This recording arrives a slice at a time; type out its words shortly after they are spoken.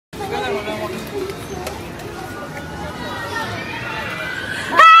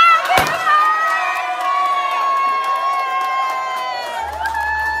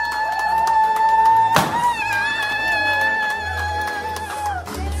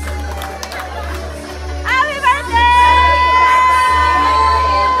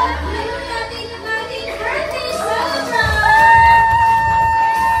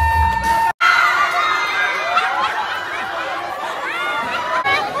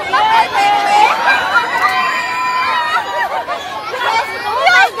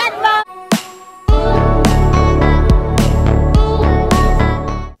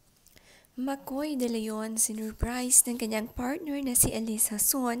Mccoy de Leon sinurprise ng kanyang partner na si Elisse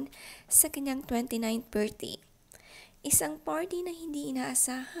Joson sa kanyang 29th birthday. Isang party na hindi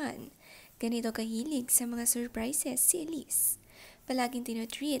inaasahan. Ganito kahilig sa mga surprises si Elisse. Palaging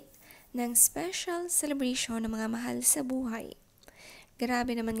tinutreat ng special celebration ng mga mahal sa buhay.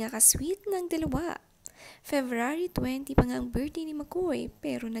 Grabe naman nga ka-sweet ng dalawa. February 20 pa nga ang birthday ni Mccoy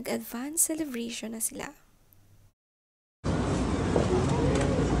pero nag-advance celebration na sila.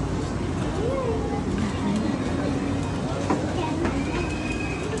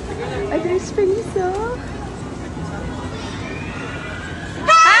 Ay, there's Felisa.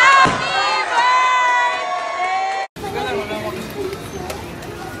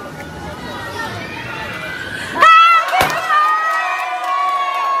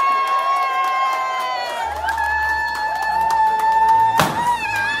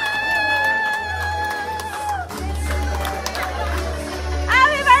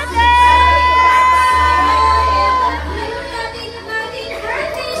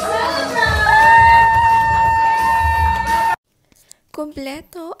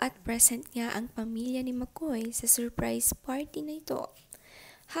 Kompleto at present nga ang pamilya ni Mccoy sa surprise party na ito.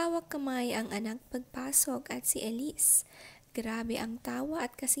 Hawak kamay ang anak pagpasok at si Elisse. Grabe ang tawa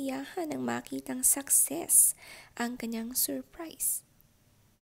at kasiyahan ng makitang success ang kanyang surprise.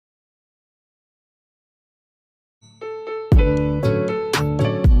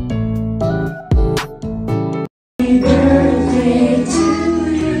 Happy birthday to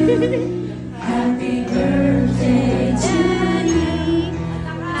you. Happy birthday to you.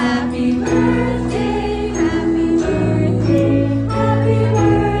 Happy birthday, happy birthday, happy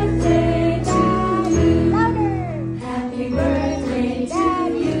birthday to you. Happy birthday to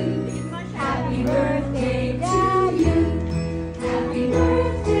you. Happy birthday to you. Happy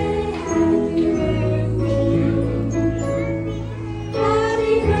birthday, happy birthday.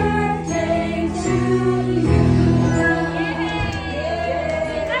 Happy birthday to you.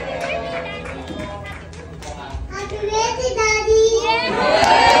 Happy birthday, Daddy.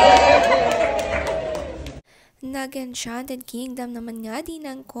 Nag-Enchanted Kingdom naman nga din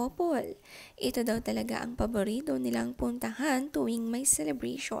ang couple. Ito daw talaga ang paborito nilang puntahan tuwing may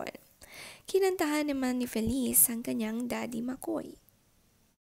celebration. Kinantahan naman ni Felice ang kanyang daddy Mccoy.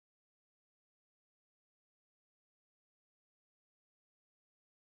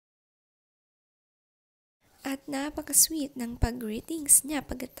 At napaka-sweet ng pag-greetings niya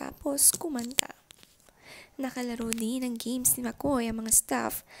pagkatapos kumanta. Nakalaro din ng games ni Mccoy ang mga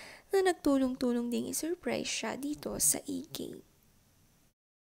staff na nagtulong-tulong ding i-surprise siya dito sa EK.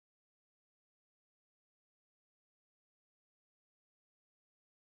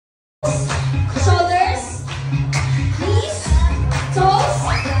 Shoulders, knees, toes.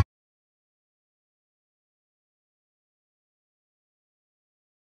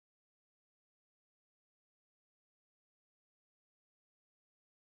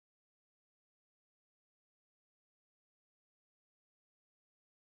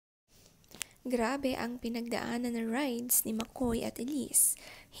 Grabe ang pinagdaanan ng rides ni Mccoy at Elisse.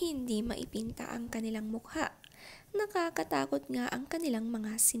 Hindi maipinta ang kanilang mukha. Nakakatakot nga ang kanilang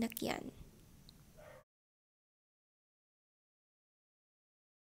mga sinakyan.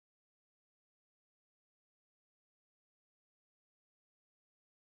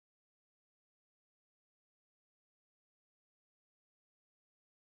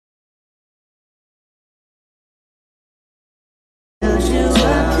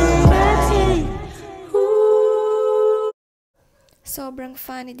 Sobrang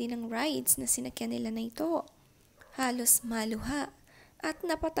funny din ng rides na sinakyan nila na ito. Halos maluha at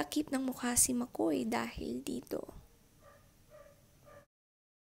napatakip ng mukha si Mccoy dahil dito.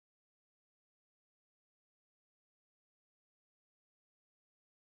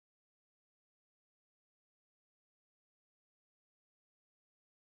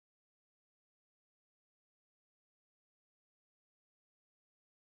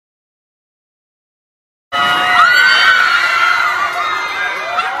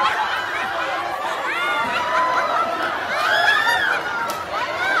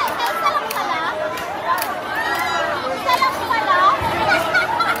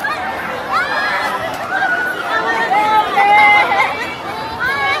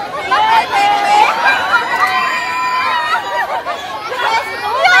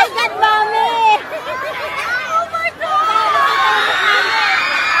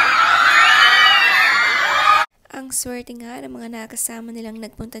 swerte nga ng mga nakasama nilang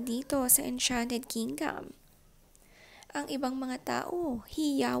nagpunta dito sa Enchanted Kingdom. Ang ibang mga tao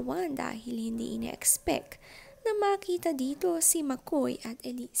hiyawan dahil hindi ina-expect na makita dito si Mccoy at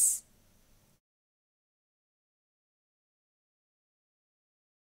Elisse.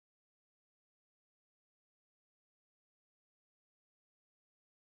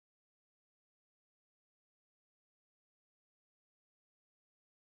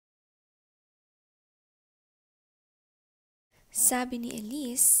 Sabi ni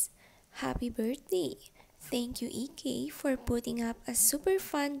Elisse, "Happy birthday! Thank you, EK, for putting up a super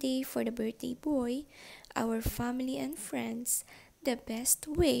fun day for the birthday boy, our family and friends, the best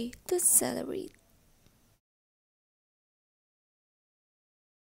way to celebrate."